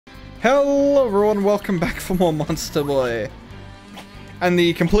Hello everyone, welcome back for more Monster Boy. And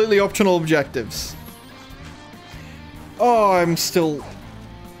the completely optional objectives. Oh, I'm still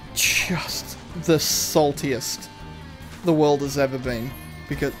just the saltiest the world has ever been.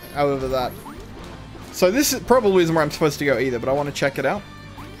 Because, however that. So this probably isn't where I'm supposed to go either, but I want to check it out.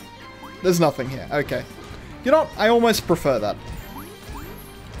 There's nothing here, okay. You know what, I almost prefer that.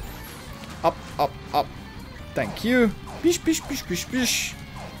 Up, up, up. Thank you. Bish, bish, bish, bish, bish.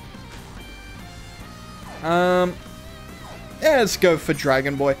 Yeah, let's go for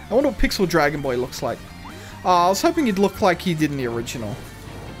Dragon Boy. I wonder what Pixel Dragon Boy looks like. I was hoping he'd look like he did in the original.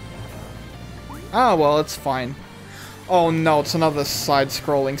 Ah, well, it's fine. Oh no, it's another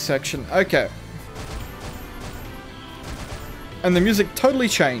side-scrolling section. Okay. And the music totally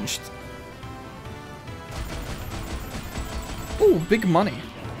changed. Ooh, big money.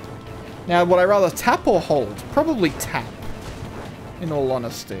 Now, would I rather tap or hold? Probably tap. In all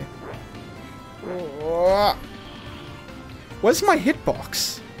honesty. Where's my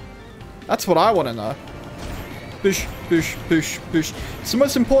hitbox? That's what I want to know. Bish, bish, bish, bish. It's the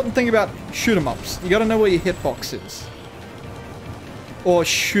most important thing about shoot 'em ups. You gotta know where your hitbox is. Or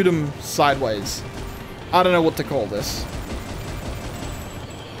shoot 'em sideways. I don't know what to call this.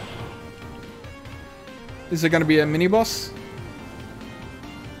 Is there gonna be a mini boss?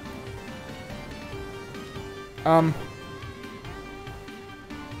 I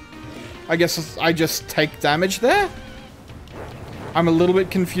guess I just take damage there? I'm a little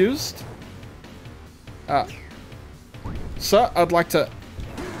bit confused. Sir, I'd like to...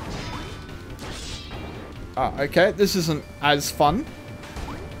 okay, this isn't as fun.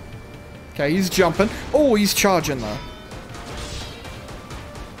 Okay, he's jumping. Oh, he's charging though.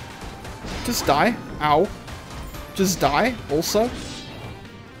 Just die. Ow. Just die, also.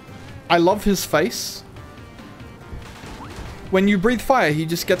 I love his face. When you breathe fire, he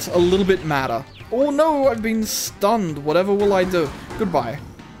just gets a little bit madder. Oh no, I've been stunned. Whatever will I do? Goodbye.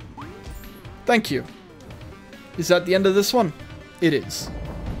 Thank you. Is that the end of this one? It is.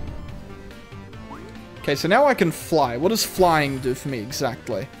 Okay, so now I can fly. What does flying do for me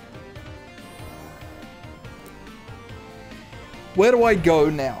exactly? Where do I go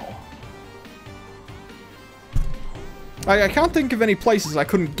now? I can't think of any places I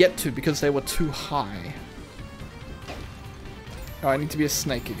couldn't get to because they were too high. Oh, I need to be a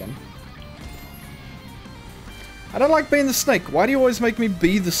snake again. I don't like being the snake. Why do you always make me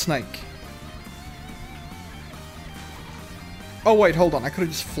be the snake? Oh wait, hold on. I could have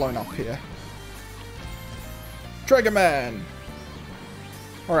just flown up here. Dragon Man!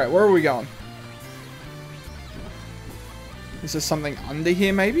 Alright, where are we going? Is there something under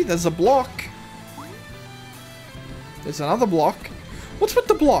here maybe? There's a block. There's another block. What's with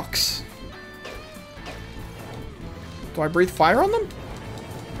the blocks? Do I breathe fire on them?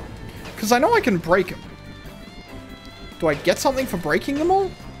 Because I know I can break them. Do I get something for breaking them all?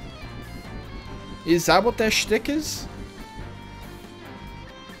 Is that what their shtick is?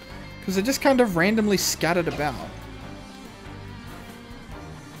 Because they're just kind of randomly scattered about.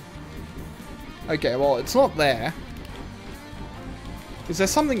 Okay, well, it's not there. Is there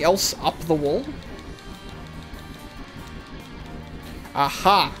something else up the wall?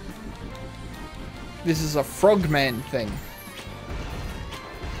 Aha! This is a frogman thing.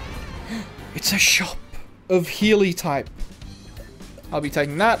 It's a shop of Healy type. I'll be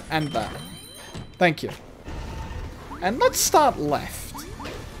taking that and that. Thank you. And let's start left.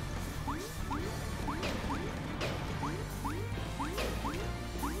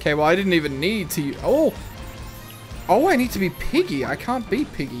 Okay, well I didn't even need to... Oh! Oh, I need to be Piggy. I can't be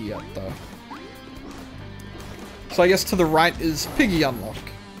Piggy yet, though. So I guess to the right is Piggy unlock.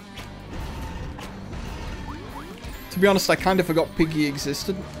 To be honest, I kind of forgot Piggy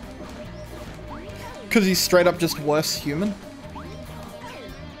existed. Because he's straight up just worse human.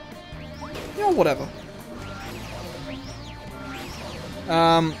 Yeah, whatever.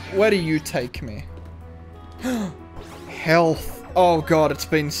 Where do you take me? Health. Oh god, it's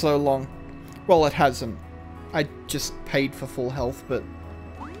been so long. Well, it hasn't. I just paid for full health, but...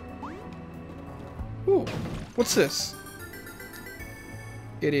 Ooh, what's this?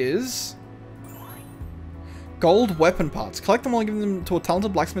 It is... Gold weapon parts. Collect them all and give them to a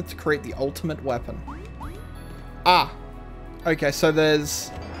talented blacksmith to create the ultimate weapon. Ah. Okay, so there's...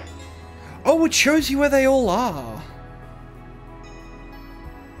 Oh, it shows you where they all are.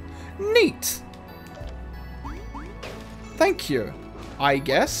 Neat. Thank you, I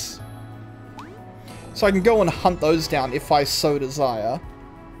guess. So I can go and hunt those down if I so desire.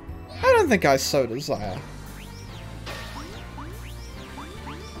 I don't think I so desire.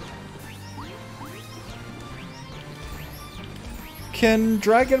 Can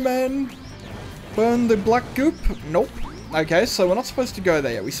Dragon Man burn the black goop? Nope. Okay, so we're not supposed to go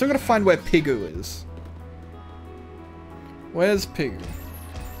there yet. We still gotta find where Pigu is. Where's Pigu?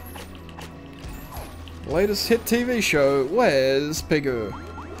 Latest hit TV show. Where's Pigu?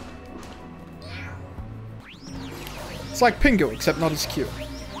 It's like Pingu, except not as cute.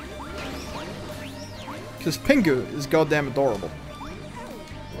 Because Pingu is goddamn adorable.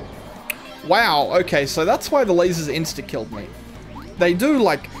 Wow, okay, so that's why the lasers insta-killed me. They do,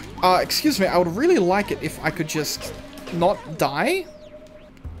 like... excuse me, I would really like it if I could just not die.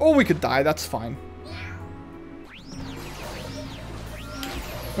 Or we could die, that's fine.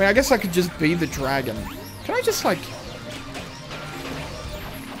 I mean, I guess I could just be the dragon. Can I just, like...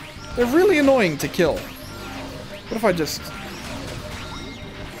 They're really annoying to kill. What if I just...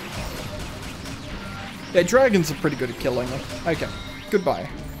 Yeah, dragons are pretty good at killing them. Okay, goodbye.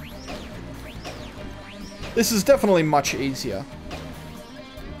 This is definitely much easier.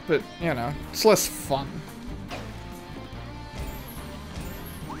 But, you know, it's less fun.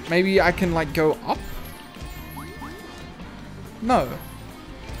 Maybe I can, like, go up? No.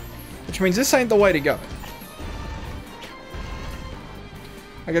 Which means this ain't the way to go.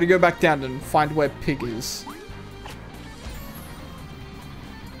 I gotta go back down and find where Pig is.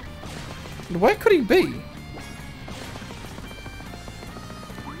 Where could he be?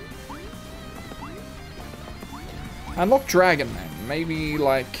 Unlock Dragon Man. Maybe,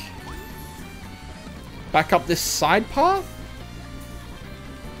 like... back up this side path?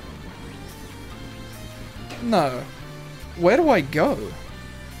 No. Where do I go?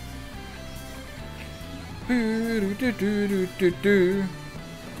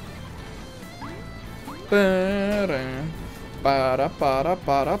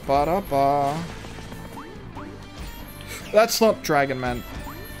 That's not Dragon Man.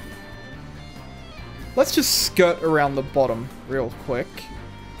 Let's just skirt around the bottom real quick.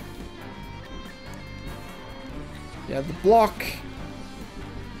 Yeah, the block.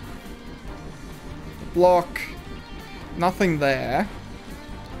 Block. Nothing there.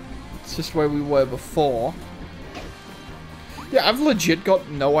 It's just where we were before. Yeah, I've legit got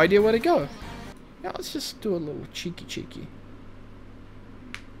no idea where to go. Now let's just do a little cheeky.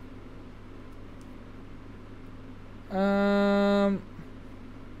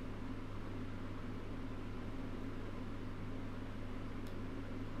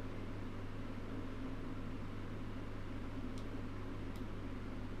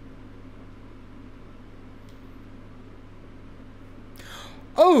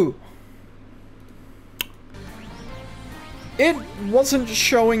 Oh! It wasn't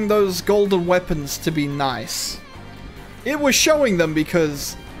showing those golden weapons to be nice. It was showing them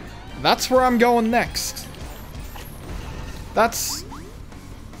because that's where I'm going next. That's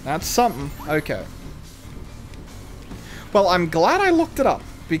something. Okay. Well, I'm glad I looked it up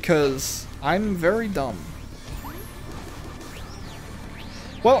because I'm very dumb.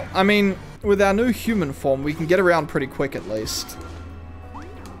 Well, I mean, with our new human form, we can get around pretty quick at least.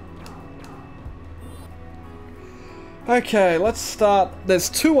 Okay, let's start. There's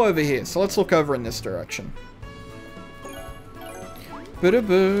two over here, so let's look over in this direction.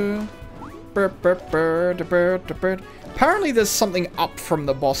 Apparently there's something up from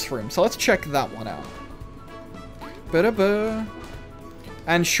the boss room, so let's check that one out.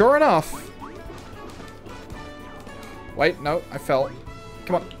 And sure enough... Wait, no, I fell.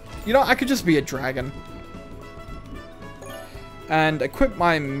 Come on. You know, I could just be a dragon. And equip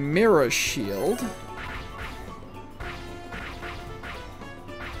my mirror shield.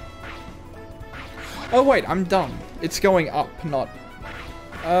 Oh wait, I'm dumb. It's going up, not...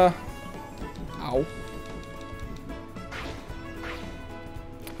 Ow.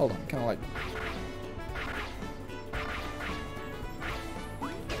 Hold on, can I like...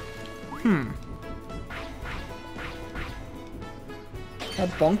 Can I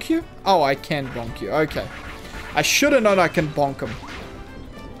bonk you? Oh, I can bonk you. Okay. I should have known I can bonk him.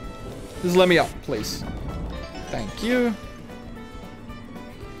 Just let me up, please. Thank you.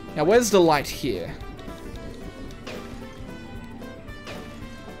 Now, where's the light here?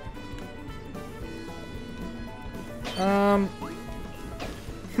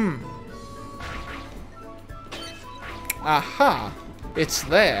 Aha! It's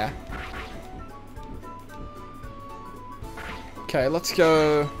there. Okay, let's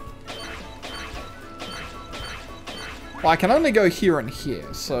go... Well, I can only go here and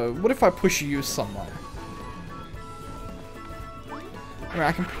here, so what if I push you somewhere? I mean,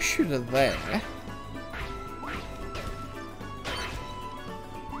 I can push you to there.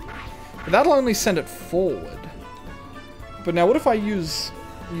 But that'll only send it forward. But now what if I use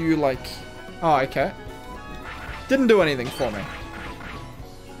you like... Oh, okay. Didn't do anything for me.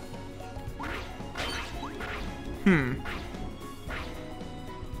 I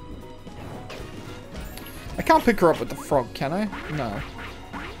can't pick her up with the frog, can I? No.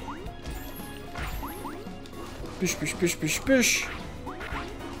 Bish, bish, bish, bish, bish.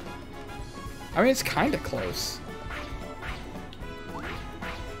 I mean, it's kind of close.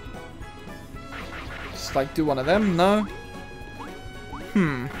 Just like do one of them? No.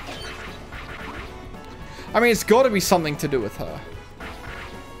 I mean, it's got to be something to do with her.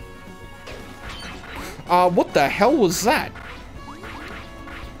 What the hell was that?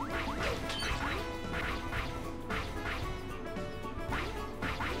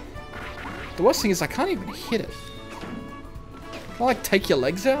 The worst thing is I can't even hit it. Can I, like, take your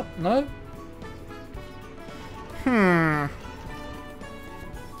legs out? No?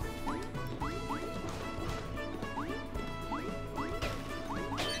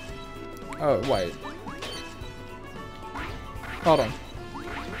 Oh, wait. Hold on.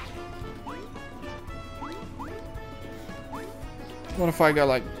 What if I go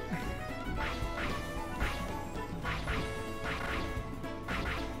like...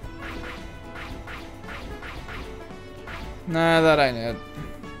 Nah, that ain't it.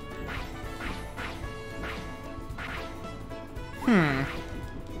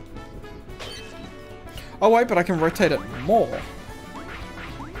 Oh wait, but I can rotate it more.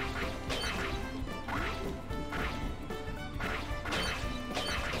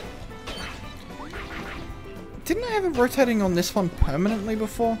 Didn't I have it rotating on this one permanently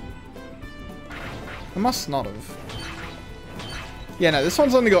before? I must not have. Yeah, no, this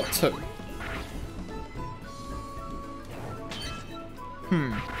one's only got 2.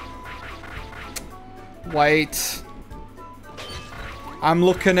 Wait. I'm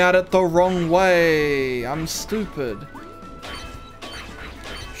looking at it the wrong way. I'm stupid.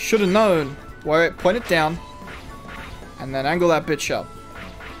 Should have known. Wait, point it down. And then angle that bitch up.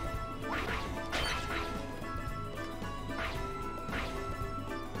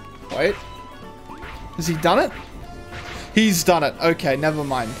 Wait. Has he done it? He's done it. Okay, never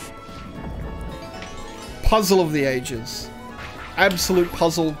mind. Puzzle of the ages. Absolute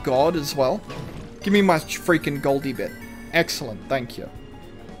puzzle god as well. Give me my freaking Goldie bit. Excellent, thank you.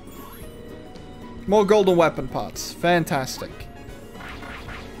 More golden weapon parts. Fantastic.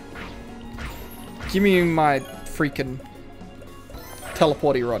 Give me my freaking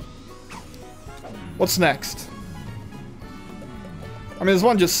teleporty rod. What's next? I mean, there's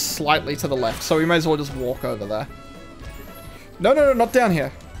one just slightly to the left, so we may as well just walk over there. No, no, no, not down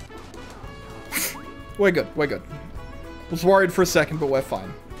here. We're good, we're good. Was worried for a second, but we're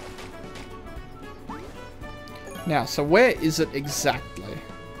fine. Now, so where is it exactly?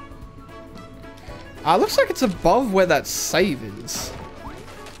 Looks like it's above where that save is.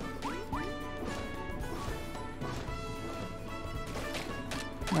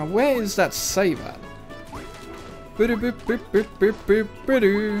 Now, where is that save at?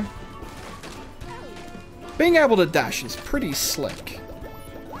 Being able to dash is pretty slick.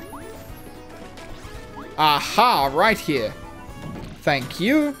 Aha, right here. Thank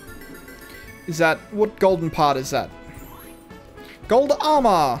you. Is that... what golden part is that? Gold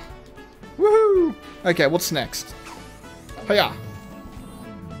armor! Woohoo! Okay, what's next? Hiya!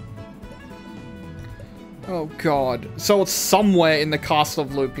 Oh god. So it's somewhere in the Castle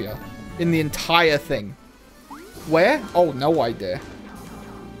of Lupia. In the entire thing. Where? Oh, no idea.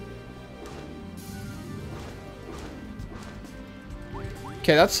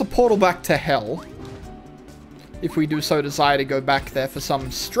 Okay, that's the portal back to hell. If we do so desire to go back there for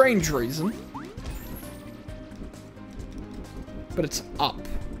some strange reason. But it's up.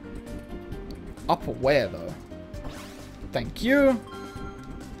 Up where, though? Thank you.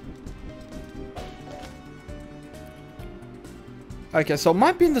 Okay, so it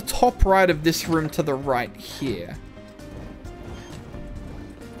might be in the top right of this room to the right here.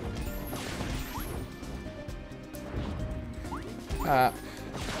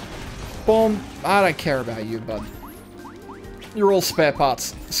 Boom. I don't care about you, bud. You're all spare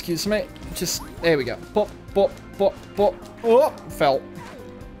parts. Excuse me. Just, there we go. Pop, pop, pop, pop. Oh, fell.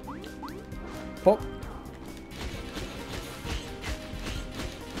 Pop.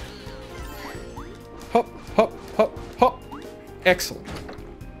 Hop, hop, hop, hop. Excellent.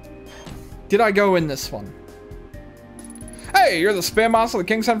 Did I go in this one? Hey, you're the spear master the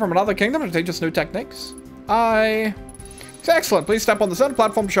king sent from another kingdom to teach us new techniques? It's excellent. Please step on the center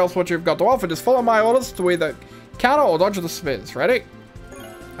platform to show us what you've got to offer. Just follow my orders to either counter or dodge the spears. Ready?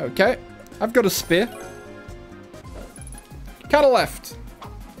 Okay. I've got a spear. Counter left.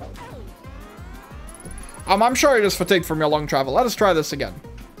 I'm sure you're just fatigued from your long travel. Let us try this again.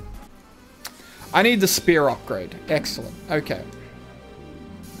 I need the spear upgrade. Excellent. Okay.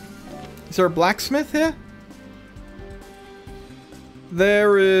 Is there a blacksmith here?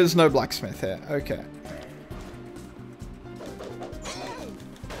 There is no blacksmith here. Okay.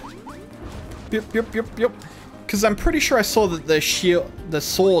 Yep, yep, yep, yep. Because I'm pretty sure I saw that the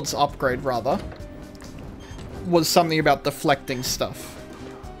sword's upgrade, rather, was something about deflecting stuff.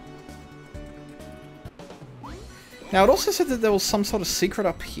 Now, it also said that there was some sort of secret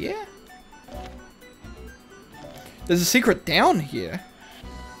up here? There's a secret down here.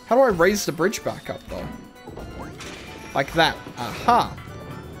 How do I raise the bridge back up, though? Like that. Aha.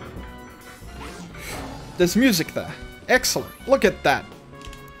 There's music there. Excellent. Look at that.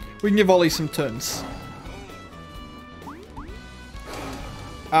 We can give Ollie some turns.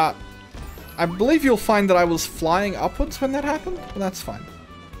 I believe you'll find that I was flying upwards when that happened, but that's fine.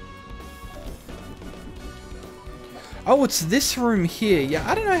 Oh, it's this room here. Yeah,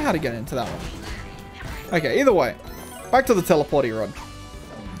 I don't know how to get into that one. Okay, either way. Back to the teleporty rod.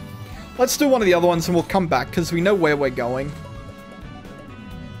 Let's do one of the other ones and we'll come back, because we know where we're going.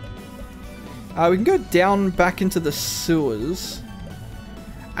 We can go down back into the sewers.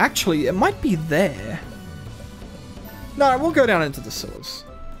 Actually, it might be there. No, we'll go down into the sewers.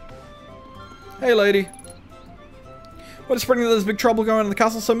 Hey, lady. What is spreading that there's big trouble going on in the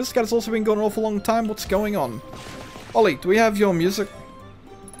castle? So Mr. Cat has also been gone an awful long time. What's going on? Ollie, do we have your music?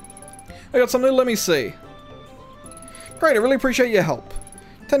 I got something, let me see. Great, I really appreciate your help.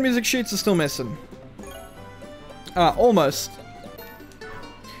 10 music sheets are still missing. Almost.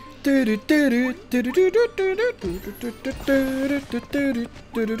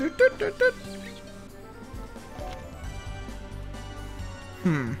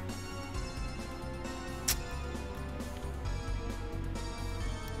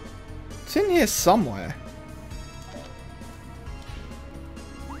 It's in here somewhere.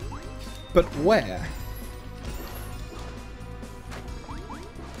 But where?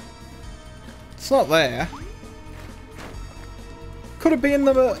 It's not there. Could it be in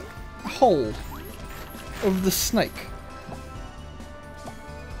the hole of the snake?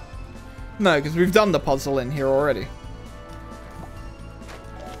 No, because we've done the puzzle in here already.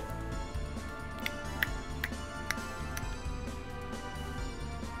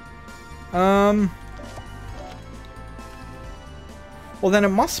 Well, then it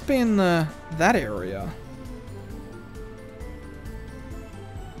must be in that area.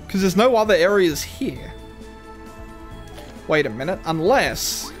 Because there's no other areas here. Wait a minute.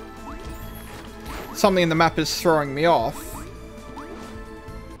 Unless something in the map is throwing me off.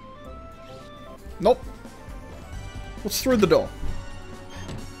 Nope. What's through the door?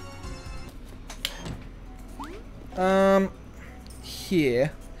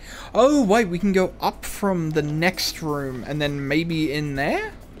 Here. Oh, wait, we can go up from the next room and then maybe in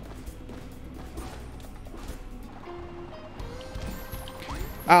there?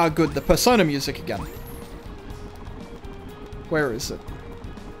 Ah, good. The Persona music again. Where is it?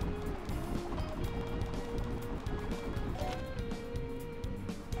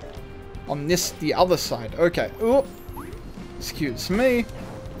 On the other side. Okay. Oh, excuse me.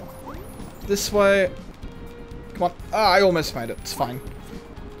 This way. Come on. Ah, I almost made it. It's fine.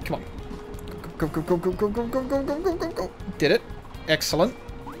 Come on. Go, go, go, go, go, go, go, go, go, go, go, go. Did it. Excellent.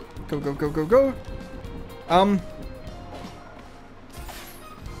 Go, go, go, go, go.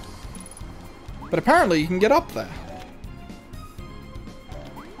 But apparently you can get up there.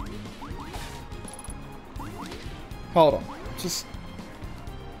 Hold on. Just...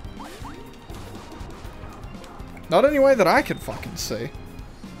 not any way that I can fucking see.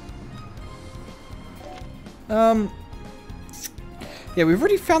 Yeah, we've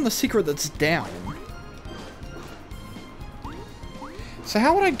already found the secret that's down. So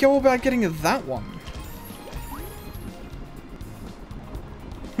how would I go about getting to that one?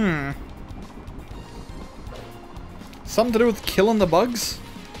 Something to do with killing the bugs?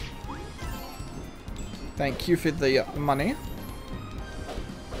 Thank you for the money.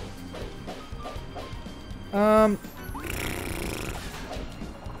 I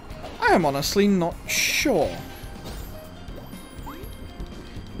am honestly not sure.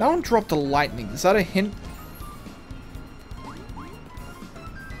 That one dropped a lightning. Is that a hint?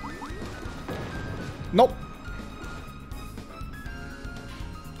 Nope.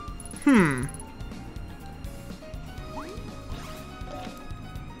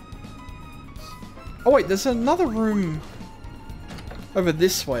 Oh wait, there's another room over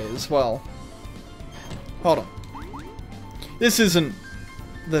this way as well. Hold on. This isn't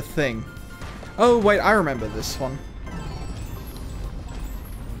the thing. Oh wait, I remember this one.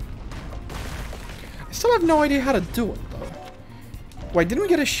 I still have no idea how to do it though. Wait, didn't we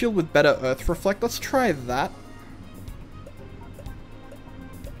get a shield with better earth reflect? Let's try that.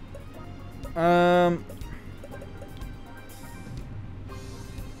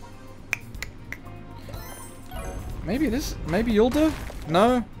 Maybe it is. Maybe you'll do?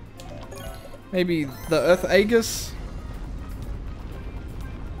 No? Maybe the Earth Aegis?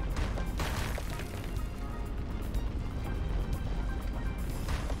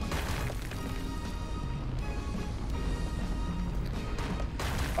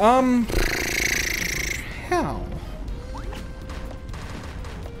 How?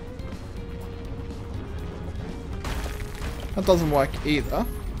 That doesn't work either.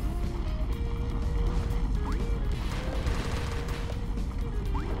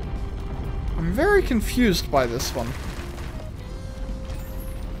 I'm very confused by this one.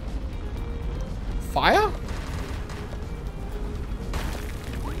 Fire?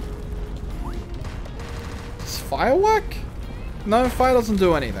 Does fire work? No, fire doesn't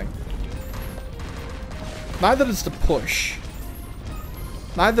do anything. Neither does the push.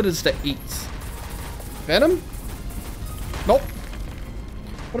 Neither does the eat. Venom? Nope.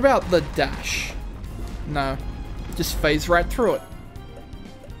 What about the dash? No. Just phase right through it.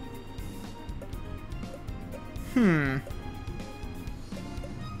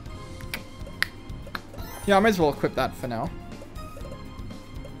 Yeah, I might as well equip that for now.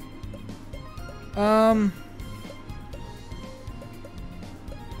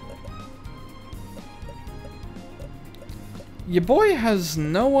 Your boy has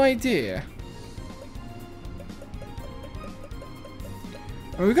no idea.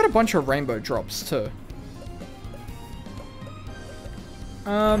 And we've got a bunch of rainbow drops too.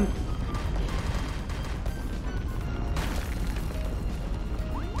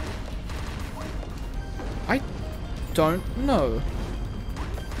 I don't know.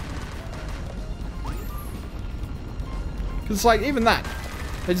 Because, like, even that,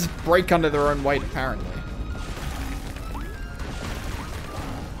 they just break under their own weight, apparently.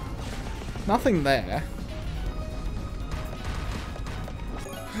 Nothing there.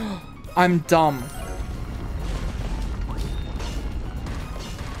 I'm dumb.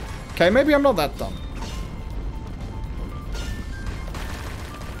 Okay, maybe I'm not that dumb.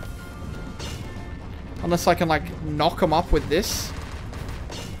 Unless I can, like, knock them up with this.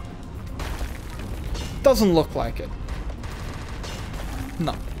 Doesn't look like it.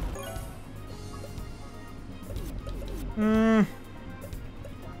 No.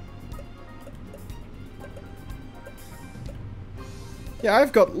 Yeah,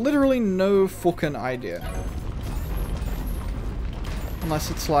 I've got literally no fucking idea. Unless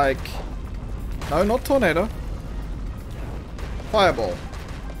it's like... No, not tornado. Fireball.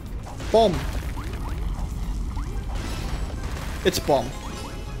 Bomb. It's bomb.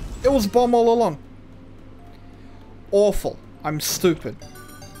 It was bomb all along. Awful. I'm stupid.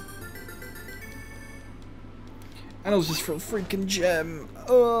 And it was just for a freaking gem.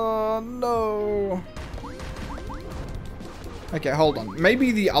 Oh, no. Okay, hold on.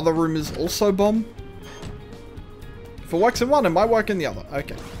 Maybe the other room is also bomb? If it works in one, it might work in the other.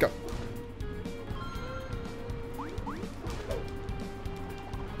 Okay, go.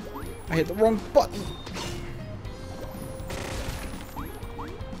 I hit the wrong button.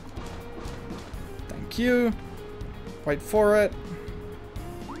 Thank you. Wait for it.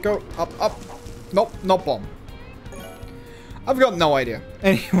 Go. Up, up. Nope, not bomb. I've got no idea.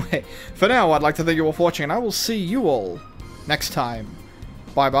 Anyway, for now, I'd like to thank you all for watching, and I will see you all next time.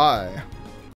 Bye-bye.